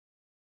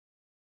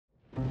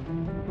Okay,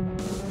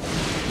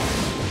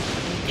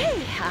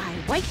 I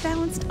white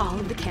balanced all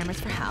of the cameras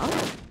for Hal,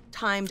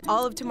 timed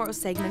all of tomorrow's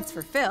segments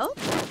for Phil,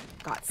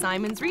 got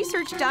Simon's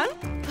research done.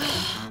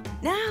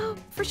 Now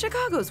for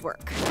Chicago's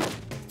work.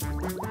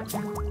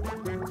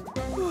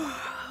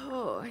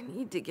 Oh, I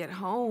need to get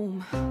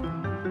home.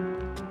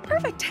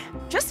 Perfect,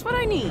 just what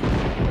I need.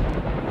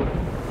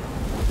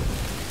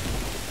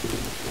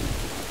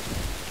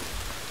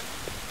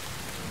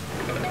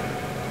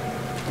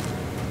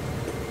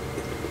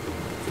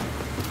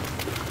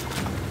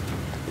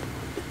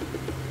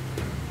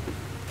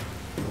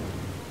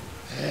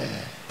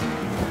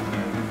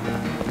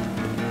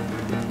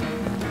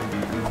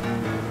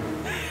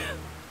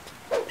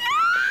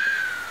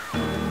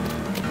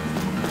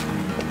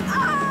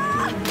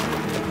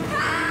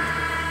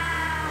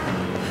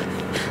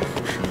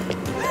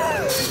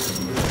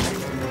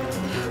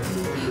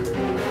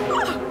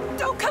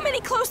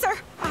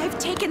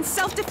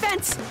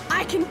 Self-defense.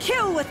 I can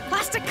kill with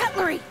plastic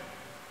cutlery.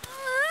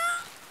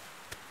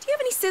 Do you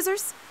have any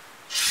scissors?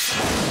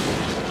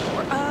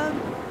 Or,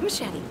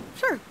 machete.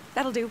 Sure,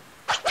 that'll do.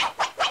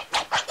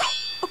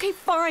 Okay,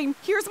 fine.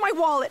 Here's my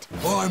wallet.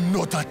 I'm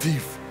not a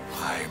thief.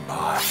 I'm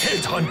a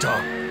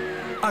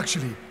headhunter.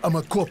 Actually, I'm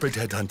a corporate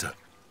headhunter.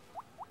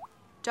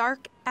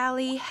 Dark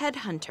alley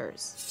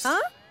headhunters.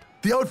 Huh?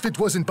 The outfit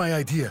wasn't my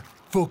idea.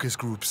 Focus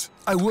groups.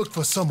 I work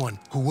for someone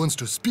who wants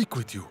to speak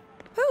with you.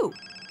 Who?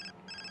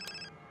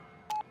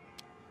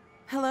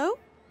 Hello?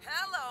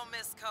 Hello,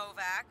 Miss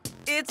Kovac.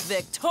 It's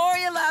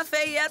Victoria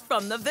Lafayette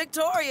from The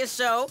Victoria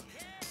Show.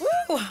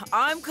 Woo!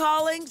 I'm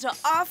calling to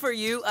offer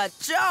you a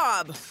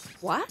job.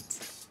 What?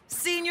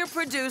 Senior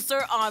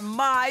producer on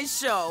my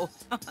show.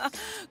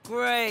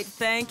 Great,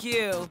 thank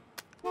you.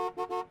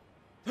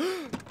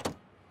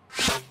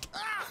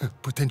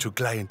 Potential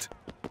client.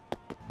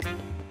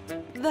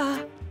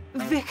 The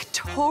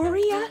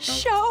Victoria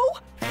Show?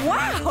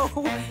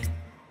 Wow!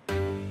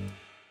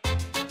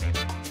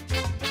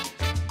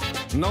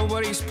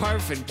 Nobody's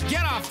perfect,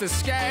 get off the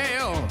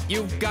scale.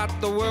 You've got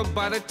the world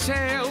by the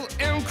tail,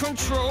 in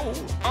control.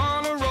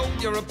 On a roll,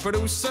 you're a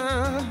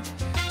producer.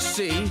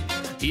 See,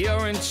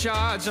 you're in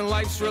charge and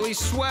life's really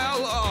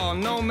swell. Oh,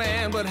 no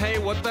man, but hey,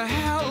 what the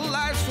hell?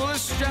 Life's full of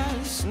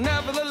stress.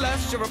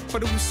 Nevertheless, you're a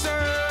producer.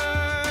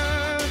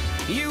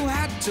 You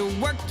had to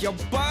work your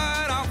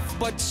butt off,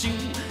 but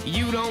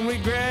you don't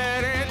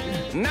regret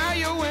it. Now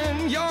you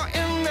win, you're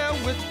in there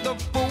with the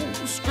full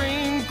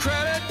screen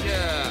credit,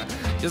 yeah.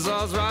 Your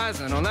soul's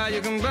rising, oh now you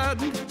can bet.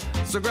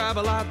 So grab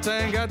a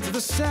latte and get to the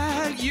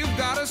set. You've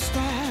got a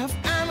staff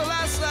and a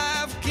last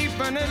laugh,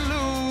 keeping it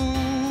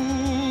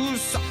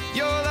loose.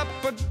 You're the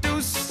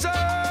producer.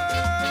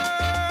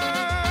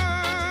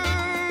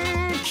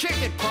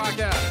 Kick it,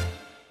 Crocker.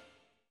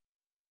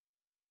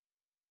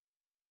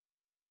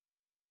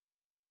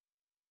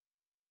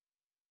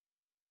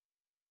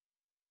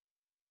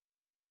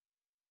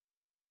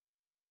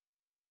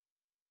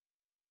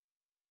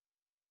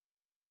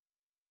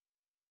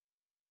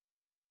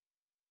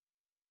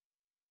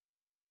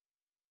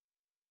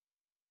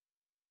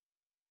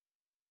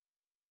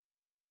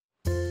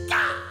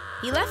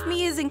 He left me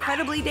his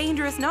incredibly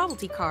dangerous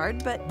novelty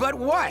card, but... But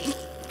what?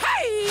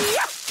 Hey!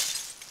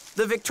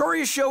 The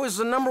Victoria Show is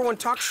the #1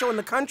 talk show in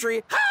the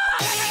country.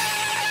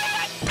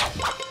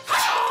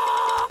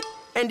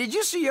 And did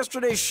you see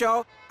yesterday's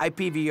show? I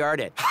PVR'd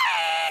it.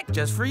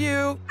 Just for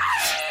you.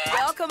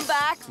 Welcome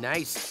back.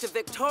 Nice. To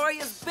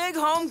Victoria's big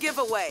home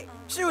giveaway.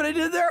 See what I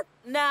did there?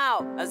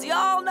 Now, as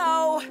y'all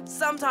know,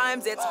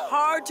 sometimes it's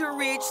hard to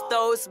reach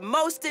those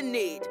most in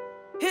need.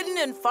 Hidden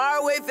in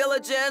faraway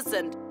villages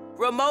and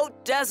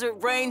remote desert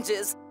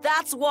ranges.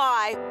 That's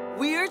why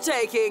we're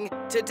taking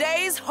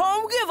today's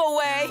home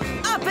giveaway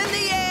up in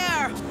the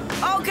air.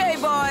 Okay,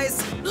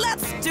 boys,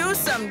 let's do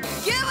some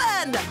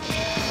giving.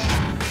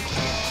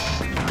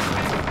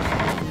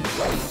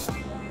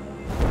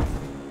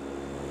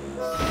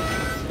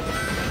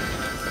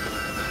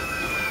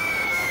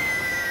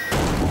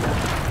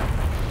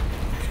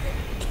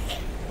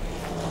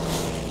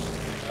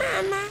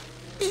 Mama,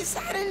 is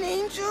that an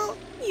angel?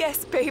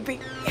 Yes, baby,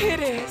 it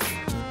is.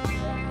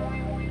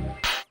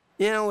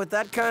 You know, with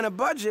that kind of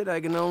budget,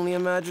 I can only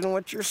imagine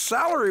what your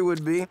salary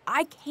would be.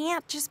 I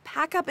can't just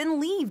pack up and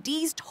leave.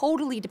 Dee's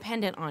totally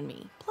dependent on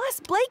me. Plus,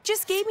 Blake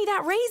just gave me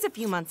that raise a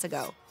few months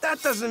ago.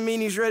 That doesn't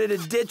mean he's ready to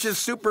ditch his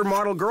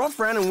supermodel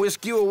girlfriend and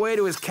whisk you away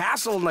to his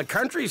castle in the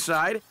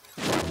countryside.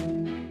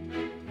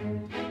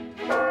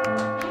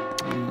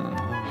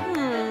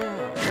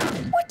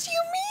 What do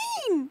you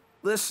mean?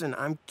 Listen,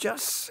 I'm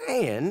just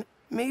saying,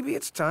 maybe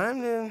it's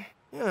time to,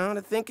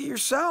 to think of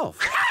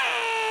yourself.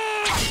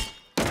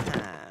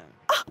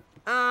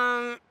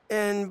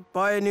 And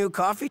buy a new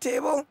coffee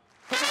table?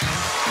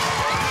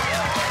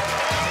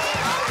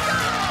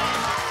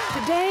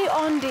 Today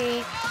on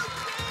Dee.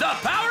 The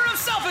Power of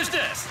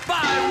Selfishness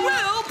by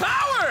Will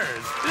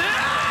Powers!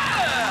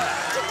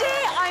 Yeah!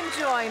 Today I'm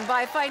joined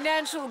by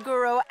financial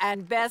guru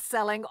and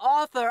best-selling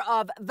author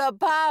of The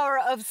Power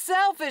of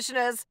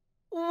Selfishness,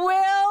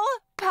 Will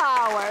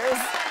Powers.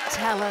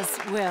 Tell us,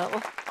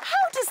 Will,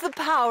 how does the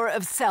power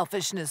of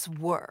selfishness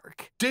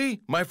work?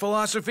 Dee, my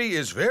philosophy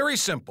is very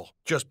simple.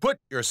 Just put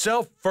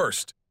yourself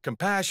first.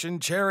 Compassion,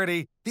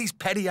 charity, these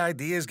petty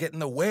ideas get in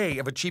the way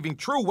of achieving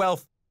true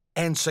wealth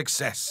and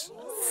success.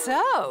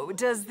 So,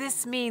 does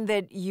this mean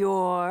that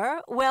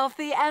you're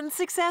wealthy and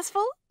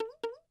successful?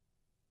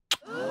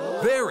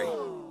 Very.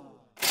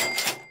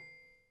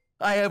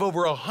 I have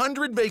over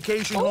 100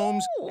 vacation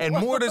homes and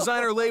more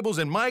designer labels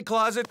in my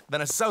closet than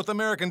a South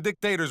American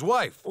dictator's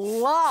wife.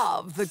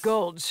 Love the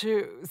gold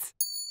shoes.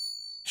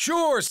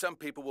 Sure, some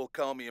people will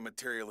call me a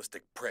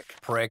materialistic prick.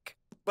 Prick.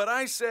 But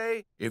I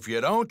say, if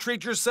you don't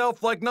treat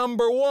yourself like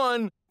number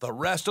one, the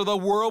rest of the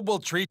world will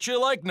treat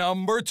you like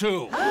number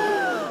two.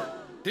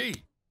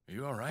 Dee, are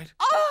you all right?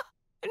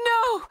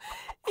 No.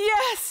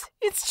 Yes,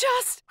 it's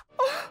just...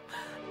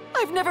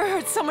 I've never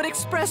heard someone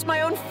express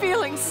my own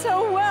feelings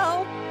so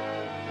well.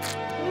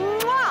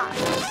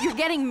 Mwah! You're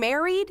getting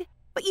married?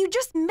 But you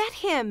just met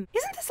him.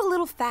 Isn't this a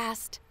little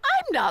fast?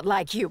 I'm not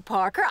like you,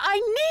 Parker.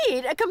 I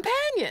need a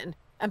companion.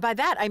 And by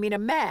that, I mean a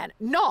man,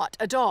 not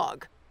a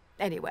dog.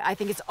 Anyway, I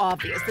think it's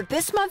obvious that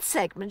this month's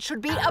segment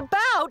should be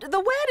about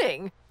the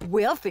wedding.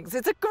 Will thinks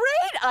it's a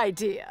great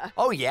idea.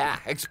 Oh yeah,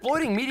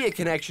 exploiting media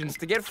connections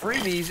to get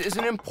freebies is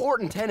an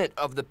important tenet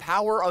of the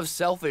power of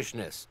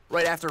selfishness.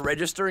 Right after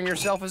registering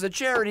yourself as a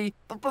charity,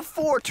 but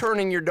before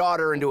turning your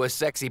daughter into a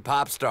sexy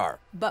pop star.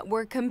 But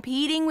we're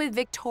competing with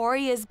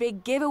Victoria's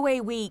big giveaway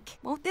week.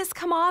 Won't this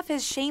come off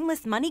as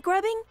shameless money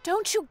grubbing?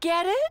 Don't you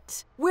get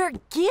it? We're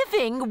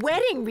giving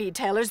wedding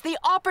retailers the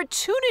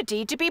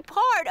opportunity to be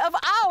part of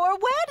our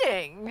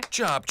wedding.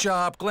 Chop,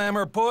 chop,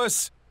 glamour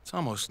puss. It's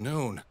almost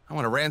noon. I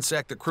want to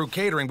ransack the crew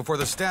catering before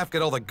the staff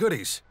get all the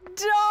goodies.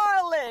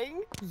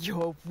 Darling,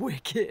 you're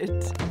wicked.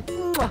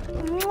 Mwah,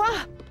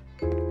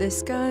 mwah.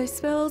 This guy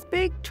spells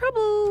big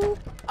trouble.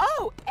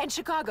 Oh, and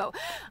Chicago.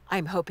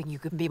 I'm hoping you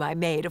can be my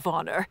maid of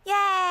honor.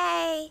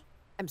 Yay!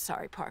 I'm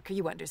sorry, Parker,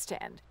 you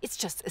understand. It's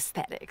just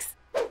aesthetics.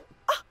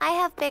 I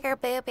have bigger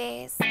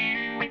boobies.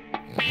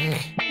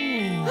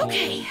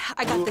 Okay,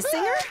 I got the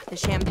singer, the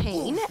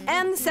champagne,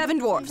 and the 7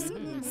 dwarfs.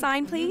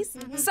 Sign, please.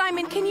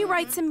 Simon, can you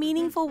write some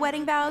meaningful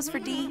wedding vows for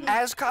Dee?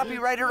 As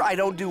copywriter, I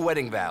don't do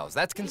wedding vows.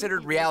 That's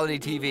considered reality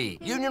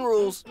TV. Union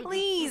rules.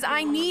 Please,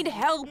 I need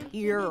help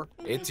here.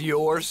 It's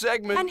your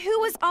segment. And who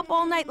was up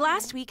all night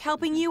last week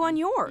helping you on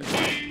yours?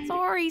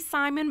 Sorry,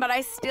 Simon, but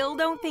I still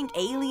don't think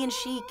alien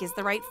chic is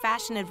the right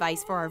fashion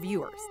advice for our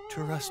viewers.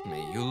 Trust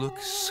me, you look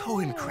so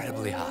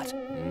incredibly hot.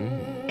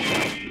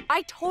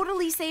 I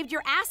totally saved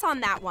your ass on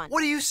that one.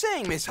 What are you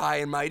saying, Miss High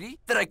and Mighty?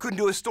 That I couldn't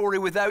do a story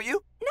without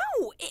you?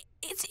 No,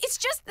 it's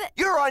just that...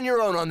 You're on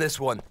your own on this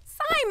one.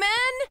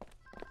 Simon!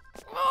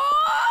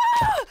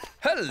 Oh!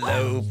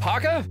 Hello,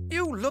 Parker.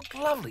 You look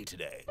lovely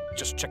today.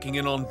 Just checking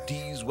in on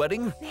Dee's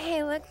wedding.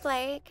 Hey, look,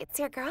 Blake. It's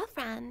your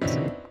girlfriend.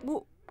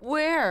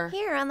 Where?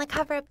 Here on the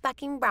cover of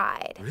Bucking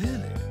Bride.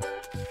 Really?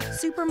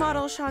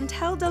 Supermodel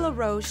Chantal de la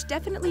Roche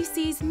definitely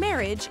sees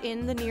marriage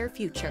in the near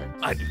future.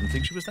 I didn't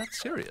think she was that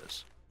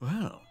serious.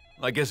 Well,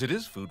 I guess it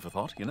is food for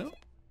thought, you know?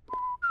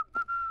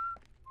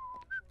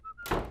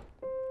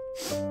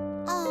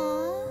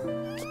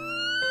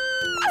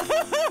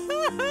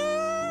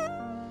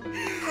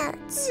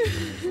 Hurts.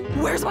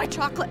 Where's my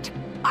chocolate?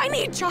 I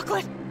need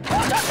chocolate!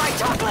 Who took my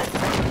chocolate?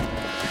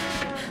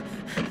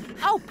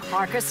 Oh,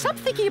 Parker, stop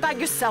thinking about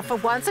yourself for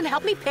once and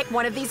help me pick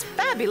one of these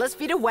fabulous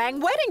Vita Wang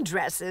wedding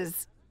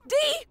dresses.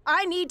 Dee,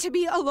 I need to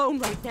be alone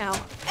right now.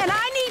 And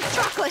I need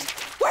chocolate!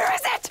 Where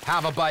is it?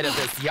 Have a bite of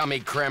this yummy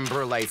creme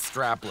brulee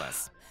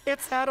strapless.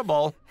 It's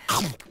edible.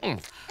 Oh,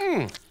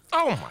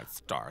 my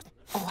stars.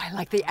 Oh, I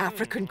like the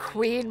African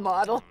Queen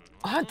model.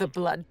 Aren't the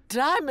blood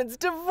diamonds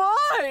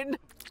divine?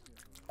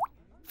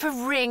 For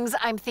rings,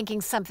 I'm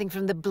thinking something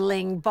from the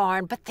Bling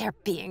Barn, but they're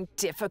being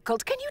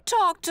difficult. Can you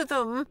talk to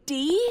them?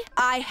 Dee,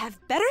 I have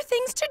better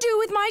things to do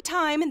with my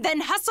time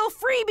than hustle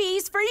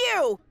freebies for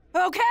you,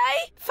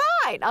 okay?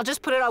 Fine, I'll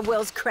just put it on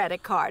Will's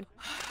credit card.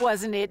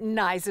 Wasn't it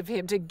nice of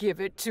him to give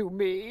it to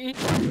me?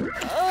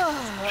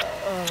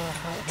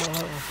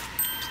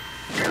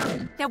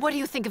 Now, what do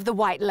you think of the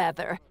white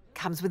leather?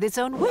 Comes with its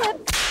own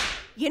whip.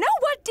 You know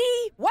what,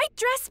 Dee? White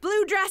dress,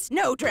 blue dress,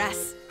 no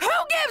dress. Who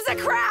gives a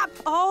crap?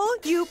 All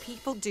you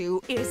people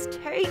do is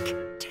take,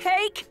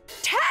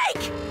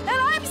 and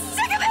I'm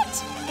sick of it!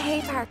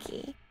 Hey,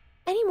 Parky.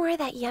 Any more of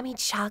that yummy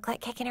chocolate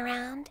kicking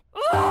around?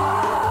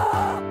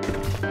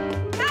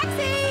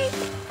 Taxi!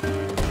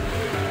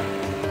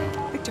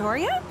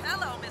 Victoria?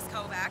 Hello, Miss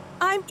Kovac.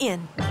 I'm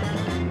in.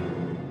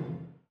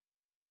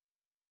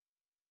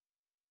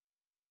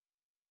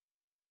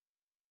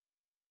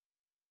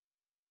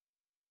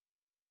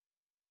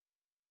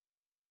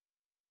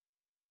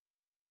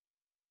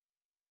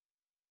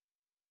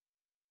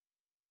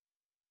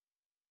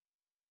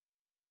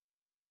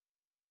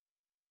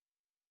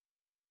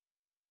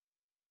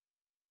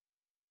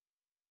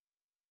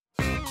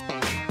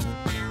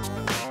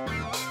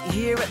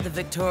 Here at the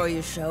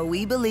Victoria Show,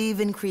 we believe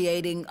in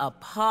creating a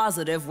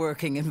positive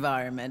working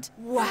environment.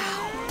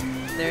 Wow.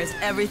 There's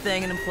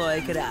everything an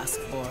employee could ask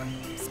for.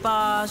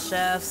 Spa,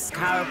 chefs,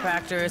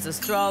 chiropractors,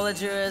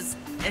 astrologers.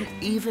 and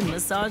even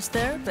massage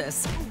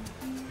therapists.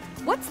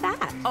 What's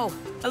that? Oh,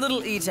 a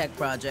little e-tech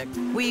project.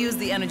 We use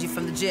the energy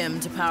from the gym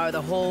to power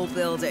the whole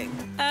building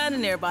and a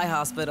nearby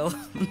hospital.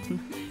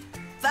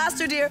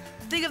 Faster, dear.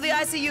 Think of the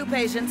ICU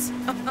patients.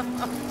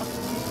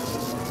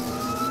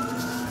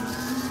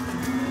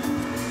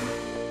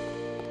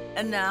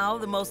 And now,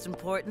 the most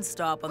important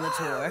stop on the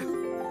tour.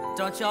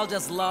 Don't y'all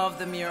just love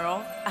the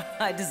mural?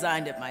 I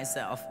designed it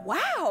myself.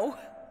 Wow!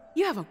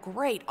 You have a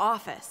great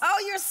office.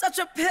 Oh, you're such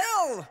a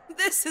pill!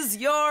 This is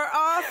your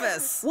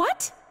office.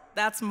 What?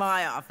 That's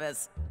my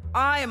office.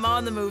 I am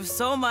on the move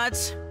so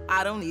much,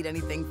 I don't need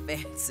anything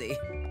fancy.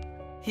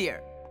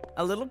 Here,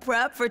 a little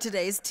prep for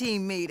today's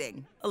team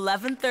meeting.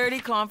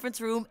 11:30 conference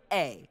room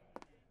A.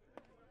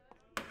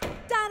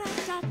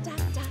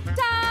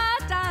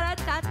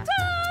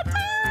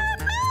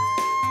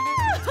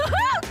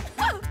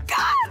 Oh,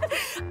 God!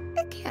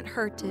 It can't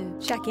hurt to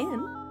check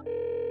in.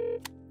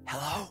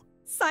 Hello?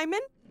 Simon,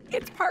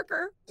 it's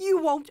Parker.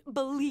 You won't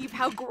believe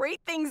how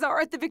great things are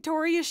at the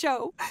Victoria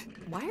show.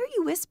 Why are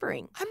you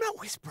whispering? I'm not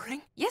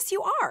whispering. Yes,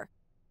 you are.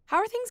 How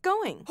are things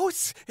going? Oh,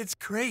 it's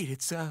great.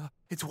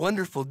 It's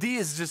wonderful. Dee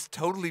is just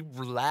totally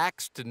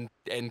relaxed and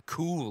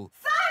cool.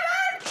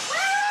 Simon!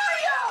 Where are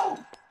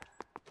you?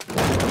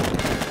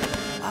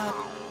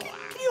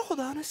 Can you hold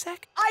on a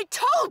sec? I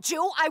told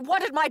you I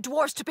wanted my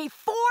dwarfs to be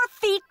 4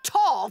 feet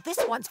tall. This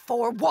one's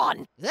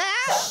 4'1".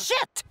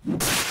 Shit!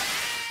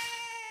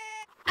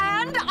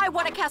 And I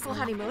want a castle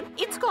honeymoon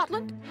in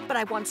Scotland, but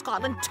I want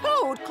Scotland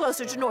towed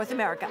closer to North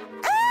America.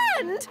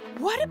 And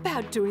what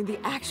about doing the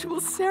actual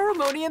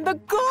ceremony in the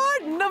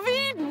Garden of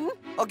Eden?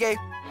 Okay,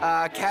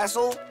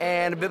 castle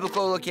and a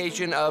biblical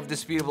location of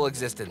disputable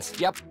existence.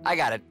 Yep, I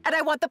got it. And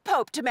I want the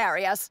Pope to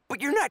marry us.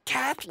 But you're not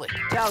Catholic.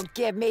 Don't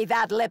give me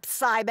that lip,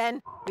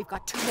 Simon. We've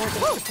got 2 more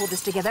days to pull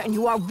this together, and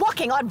you are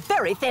walking on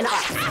very thin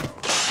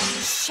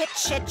ice. Shit,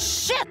 shit,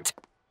 shit!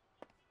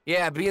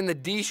 Yeah, being the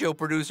Dee Show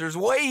producer's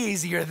way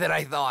easier than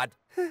I thought.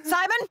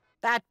 Simon,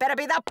 that better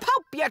be the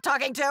Pope you're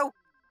talking to.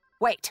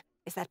 Wait,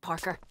 is that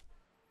Parker?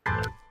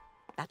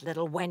 That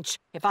little wench.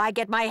 If I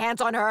get my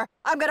hands on her,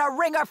 I'm gonna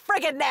wring her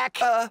friggin' neck.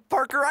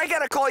 Parker, I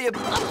gotta call you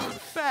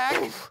back.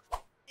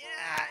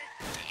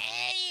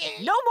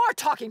 No more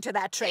talking to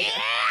that traitor.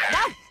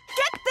 Now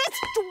get this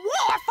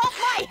dwarf off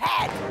my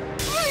head!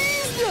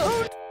 Please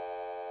don't.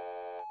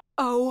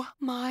 Oh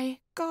my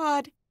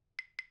God.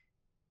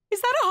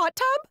 Is that a hot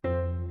tub?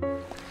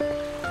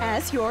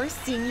 As your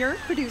senior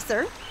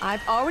producer,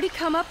 I've already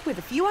come up with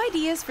a few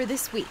ideas for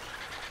this week.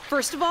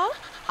 First of all,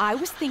 I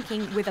was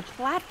thinking with a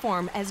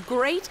platform as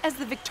great as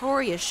the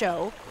Victoria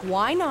show,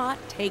 why not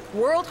take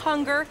world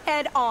hunger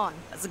head on?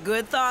 That's a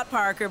good thought,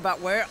 Parker,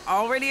 but we're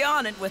already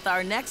on it with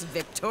our next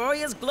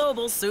Victoria's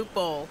Global Soup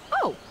Bowl.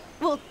 Oh,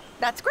 well,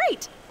 that's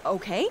great.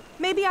 Okay,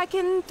 maybe I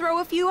can throw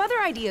a few other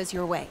ideas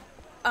your way.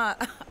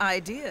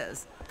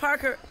 Ideas?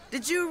 Parker,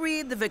 did you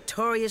read the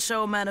Victoria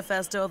Show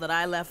manifesto that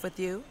I left with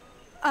you?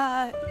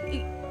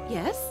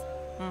 Yes?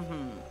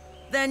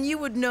 Then you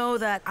would know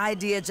that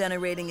idea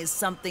generating is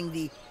something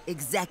the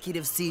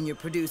executive senior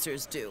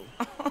producers do.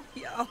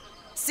 Yeah.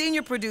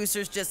 Senior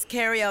producers just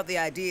carry out the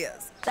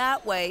ideas.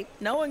 That way,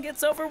 no one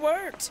gets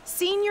overworked.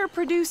 Senior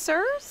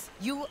producers?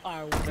 You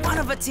are one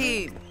of a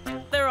team.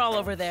 They're all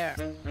over there.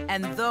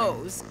 And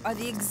those are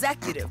the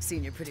executive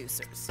senior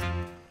producers.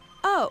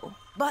 Oh.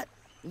 But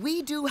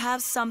we do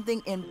have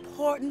something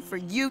important for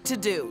you to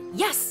do.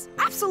 Yes,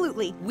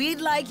 absolutely.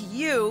 We'd like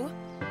you,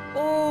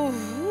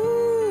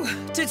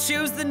 to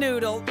choose the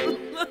noodle.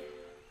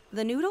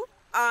 The noodle?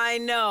 I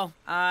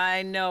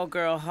know,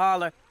 girl,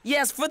 holler.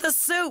 Yes, for the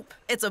soup.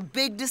 It's a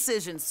big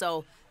decision,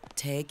 so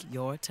take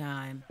your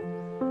time.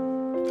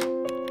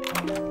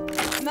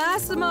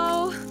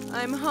 Massimo,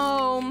 I'm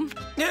home.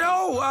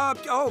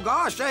 Oh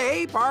gosh,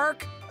 hey,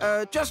 Park.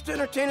 Just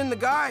entertaining the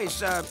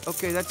guys.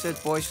 Okay, that's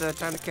it, boys.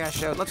 Time to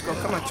cash out. Let's go.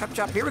 Come on, chop,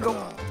 chop. Here we go.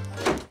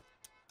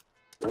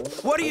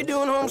 What are you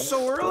doing home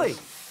so early?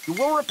 You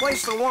will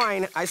replace the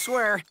wine, I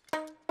swear.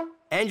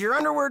 And your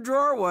underwear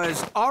drawer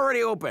was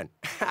already open.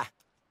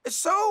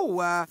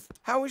 So,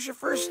 how was your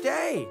first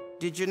day?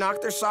 Did you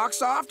knock their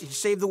socks off? Did you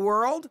save the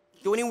world?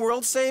 Do any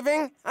world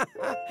saving?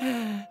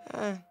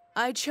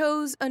 I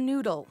chose a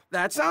noodle.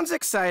 That sounds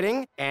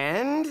exciting.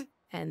 And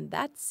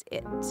that's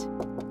it.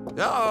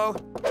 Uh-oh.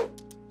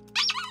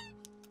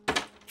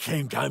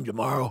 Same time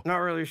tomorrow. Not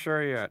really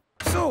sure yet.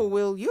 So,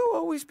 will you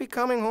always be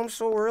coming home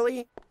so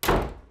early?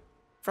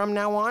 From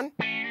now on?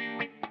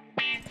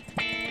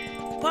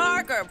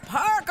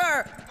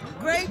 Parker!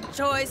 Great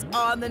choice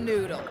on the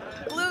noodle.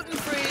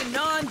 Gluten-free,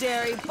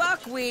 non-dairy,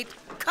 buckwheat,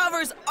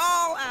 covers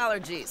all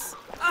allergies.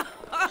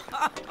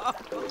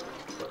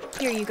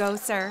 Here you go,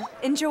 sir.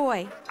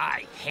 Enjoy.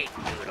 I hate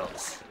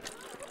noodles.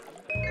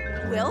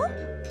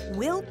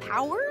 Will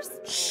Powers?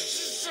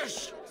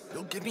 Shh!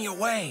 You'll give me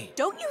away.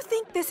 Don't you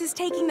think this is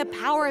taking the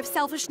power of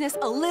selfishness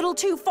a little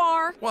too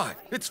far? Why?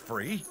 It's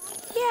free.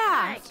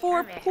 Yeah,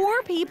 for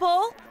poor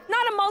people,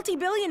 not a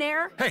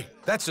multi-billionaire. Hey,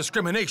 that's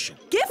discrimination.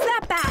 Give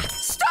that back!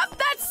 Stop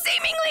that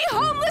seemingly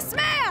homeless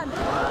man!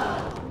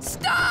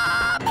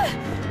 Stop!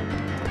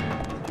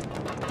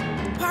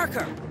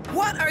 Parker,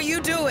 what are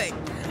you doing?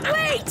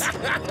 Wait!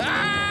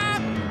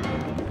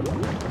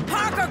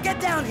 Parker, get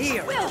down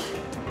here! Will,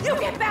 you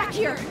get back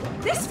here!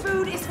 This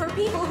food is for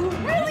people who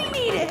really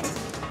need it!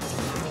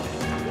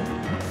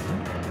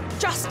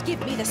 Just give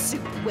me the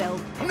soup, Will.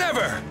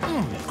 Never!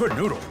 Good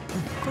noodle.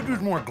 Could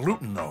use more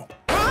gluten, though.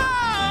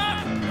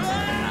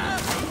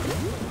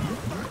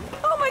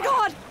 Oh my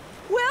God!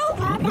 Will?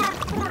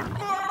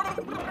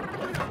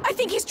 I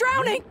think he's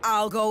drowning!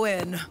 I'll go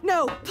in.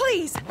 No,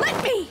 please,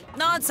 let me!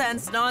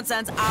 Nonsense,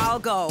 I'll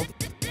go.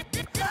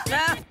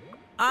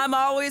 I'm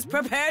always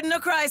prepared in a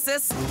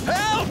crisis.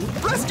 Help!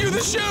 Rescue the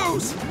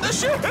shoes! The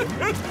shoes!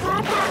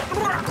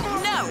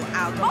 No,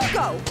 I'll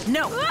go.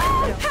 No.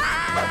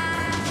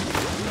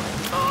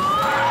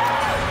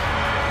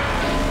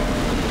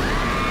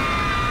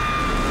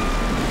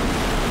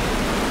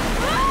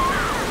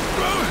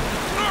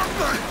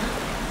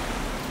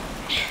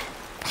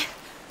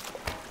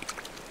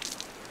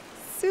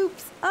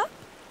 Soup's up.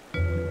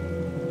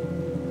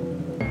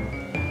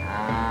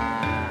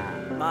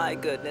 My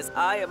goodness,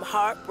 I am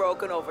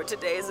heartbroken over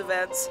today's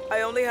events.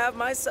 I only have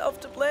myself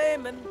to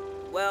blame and,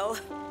 well,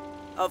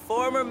 a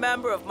former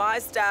member of my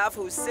staff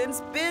who's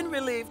since been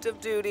relieved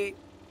of duty.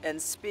 And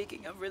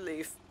speaking of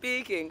relief,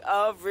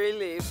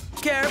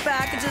 care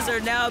packages are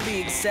now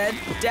being sent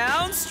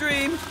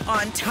downstream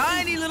on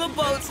tiny little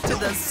boats to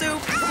the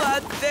soup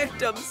flood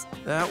victims.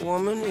 That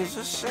woman is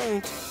a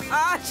saint.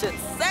 I should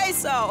say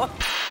so.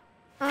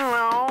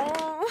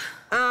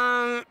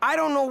 I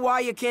don't know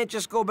why you can't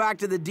just go back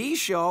to the Dee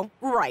Show.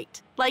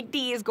 Right. Like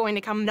Dee is going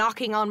to come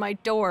knocking on my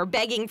door,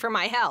 begging for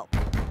my help.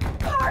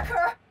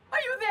 Parker, are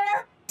you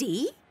there?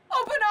 Dee?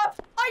 Open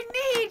up! I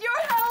need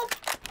your help!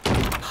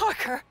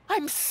 Parker,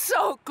 I'm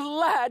so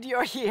glad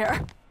you're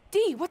here.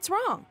 Dee, what's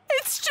wrong?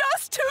 It's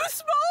just too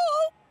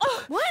small!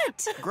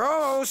 What?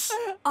 Gross.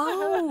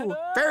 Oh.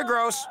 Very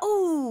gross.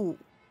 Oh.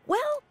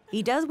 Well,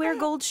 he does wear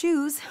gold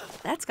shoes.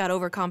 That's got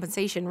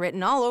overcompensation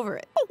written all over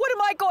it. What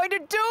am I going to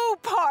do,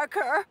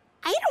 Parker?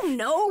 I don't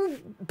know.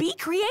 Be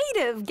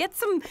creative. Get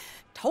some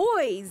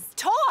toys.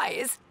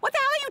 Toys? What the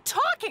hell are you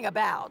talking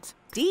about?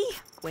 Dee,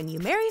 when you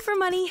marry for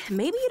money,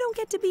 maybe you don't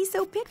get to be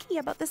so picky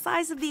about the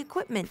size of the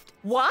equipment.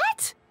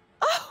 What?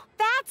 Oh,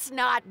 that's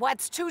not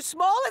what's too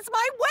small. It's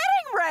my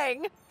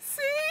wedding ring.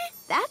 See?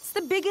 That's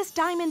the biggest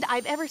diamond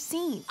I've ever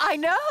seen. I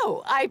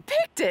know. I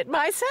picked it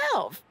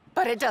myself.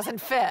 But it doesn't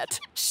fit.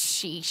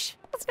 Sheesh.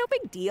 It's no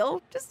big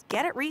deal. Just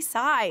get it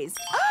resized.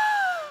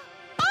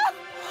 Oh,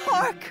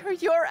 Parker,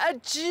 you're a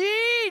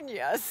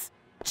genius.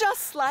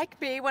 Just like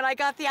me when I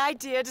got the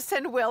idea to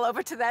send Will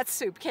over to that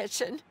soup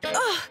kitchen.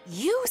 Ugh,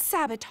 you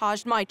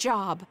sabotaged my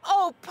job.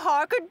 Oh,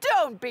 Parker,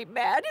 don't be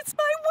mad. It's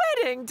my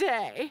wedding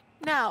day.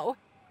 Now,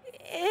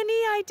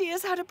 any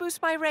ideas how to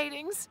boost my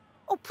ratings?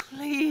 Oh,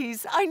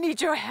 please, I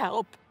need your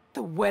help.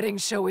 The wedding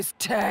show is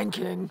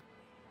tanking.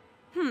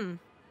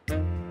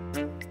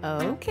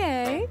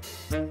 Okay.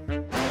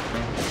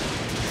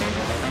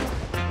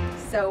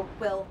 So,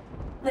 Will,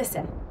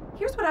 listen.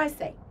 Here's what I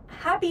say.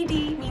 Happy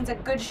Dee means a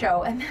good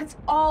show, and that's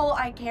all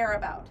I care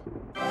about.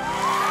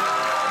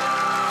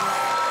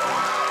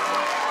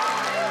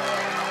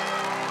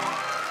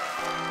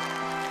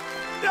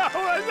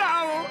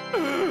 No!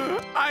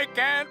 I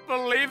can't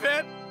believe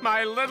it.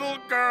 My little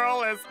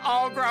girl is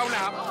all grown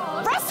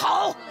up.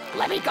 Russell,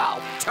 let me go.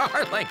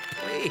 Darling,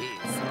 please.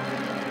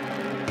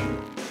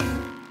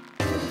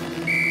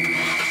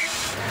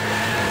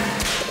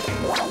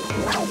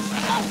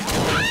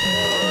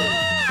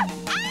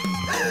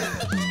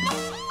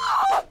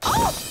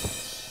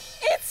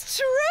 It's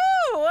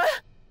true.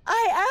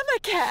 I am a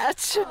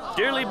catch.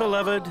 Dearly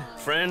beloved,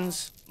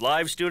 friends,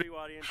 live studio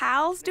audience.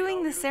 Hal's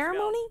doing the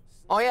ceremony?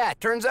 Oh, yeah,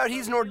 turns out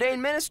he's an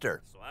ordained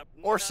minister.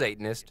 Or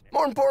Satanist.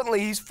 More importantly,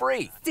 he's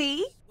free.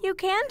 See? You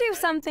can do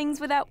some things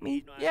without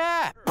me.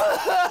 Yeah.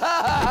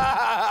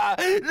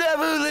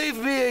 Never leave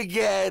me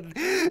again.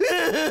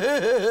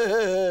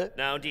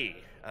 Now, Dee,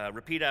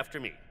 repeat after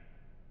me.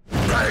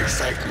 Praise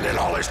Satan in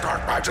all his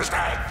dark majesty!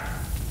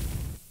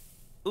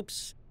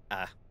 Oops.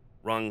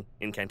 Wrong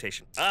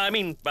incantation.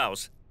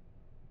 Vows.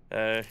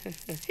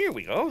 Here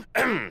we go.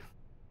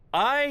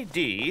 I,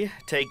 Dee,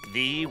 take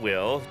thee,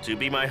 Will, to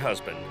be my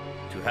husband,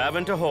 to have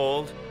and to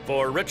hold,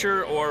 for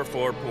richer or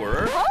for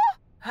poorer. Huh?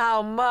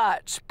 How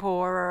much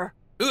poorer?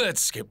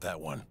 Let's skip that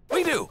one.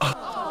 We do.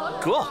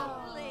 Cool.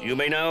 You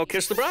may now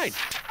kiss the bride.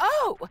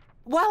 Oh,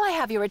 while I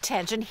have your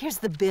attention, here's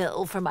the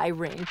bill for my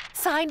ring.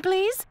 Sign,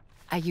 please.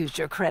 I used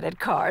your credit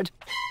card.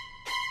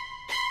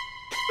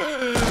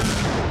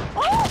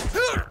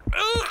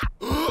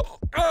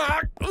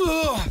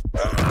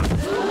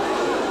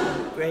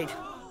 Great.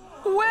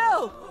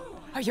 Will,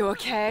 are you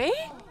okay?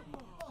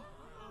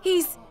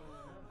 He's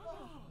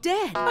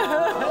dead.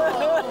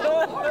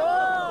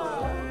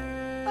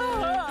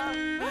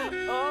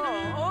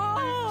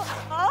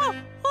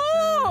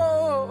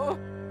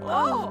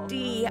 Oh,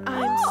 Dee,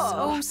 I'm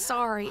so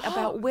sorry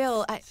about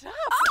Will.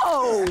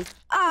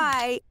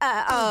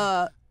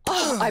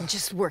 I'm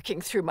just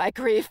working through my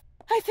grief.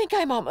 I think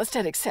I'm almost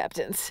at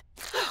acceptance.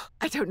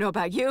 I don't know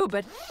about you,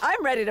 but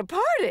I'm ready to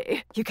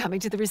party. You coming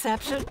to the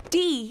reception?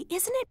 Dee,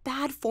 isn't it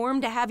bad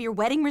form to have your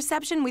wedding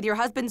reception with your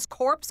husband's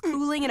corpse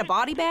cooling in a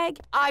body bag?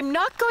 I'm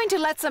not going to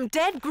let some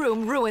dead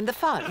groom ruin the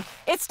fun.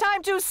 It's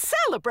time to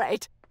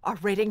celebrate. Our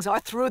ratings are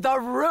through the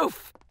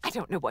roof. I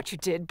don't know what you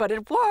did, but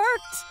it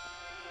worked.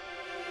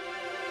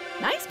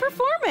 Nice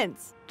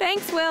performance.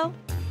 Thanks, Will.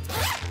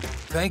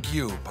 Thank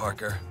you,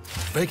 Parker.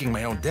 Faking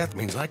my own death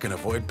means I can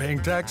avoid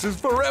paying taxes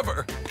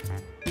forever.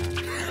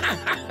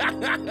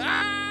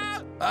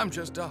 I'm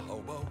just a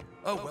hobo,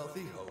 a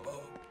wealthy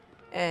hobo.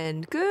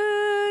 And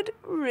good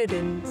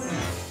riddance.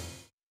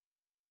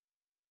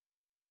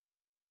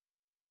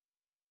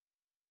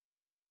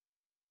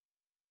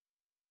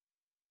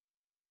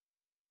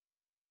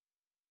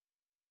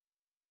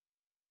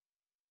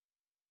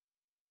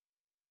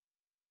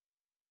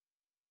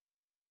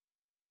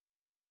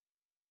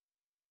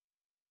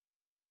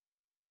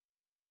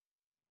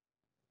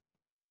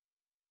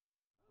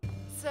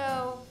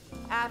 So,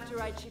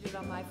 after I cheated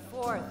on my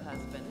fourth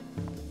husband,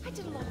 I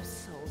did a lot of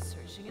soul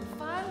searching and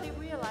finally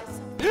realized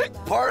something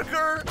about...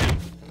 Parker!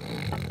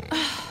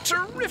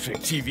 Terrific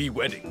TV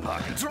wedding,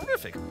 Parker.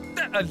 Terrific.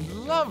 I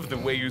love the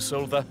way you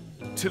sold the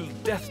till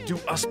death do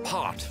us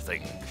part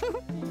thing.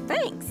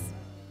 Thanks.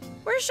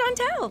 Where's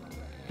Chantel?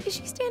 Is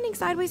she standing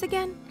sideways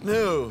again?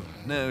 No,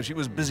 she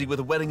was busy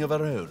with a wedding of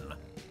her own.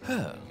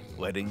 Her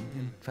wedding,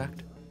 in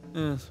fact.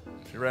 Yes,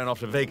 she ran off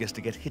to Vegas to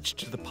get hitched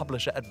to the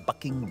publisher at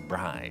Bucking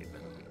Bride.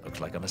 Looks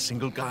like I'm a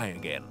single guy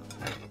again.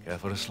 Care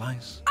for a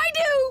slice? I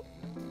do!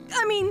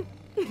 I mean,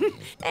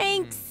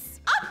 thanks.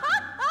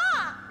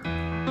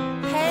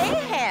 Hey,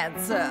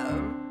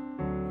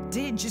 handsome.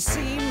 Did you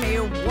see me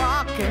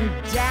walking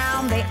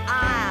down the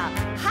aisle?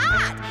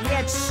 Hot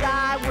yet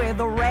shy with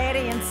a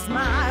radiant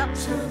smile.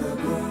 To the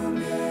groom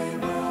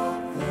gave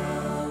up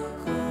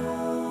the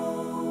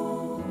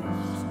ghost.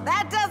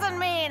 That doesn't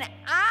mean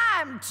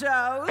I'm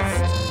toast.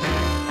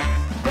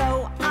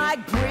 Though I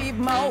grieve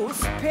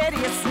most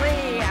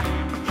piteously,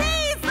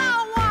 he's the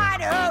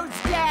one who's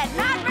dead,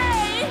 not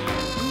me.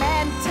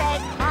 Men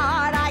take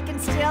heart, I can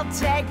still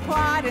take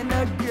part in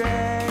the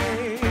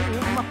game.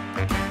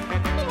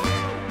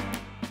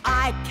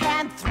 I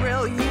can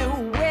thrill you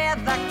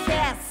with a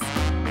kiss.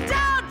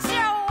 Don't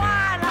you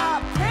want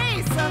a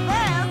piece of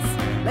this?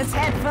 Let's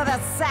head for the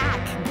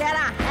sack, get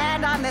a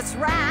hand on this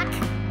rack,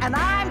 and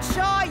I'm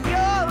sure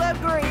you'll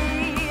agree.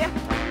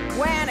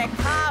 When it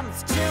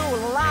comes to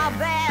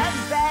loving,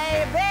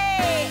 baby,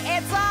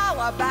 it's all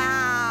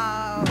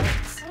about...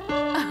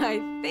 I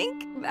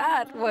think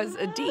that was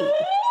a D.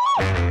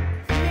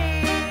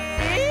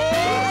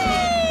 me.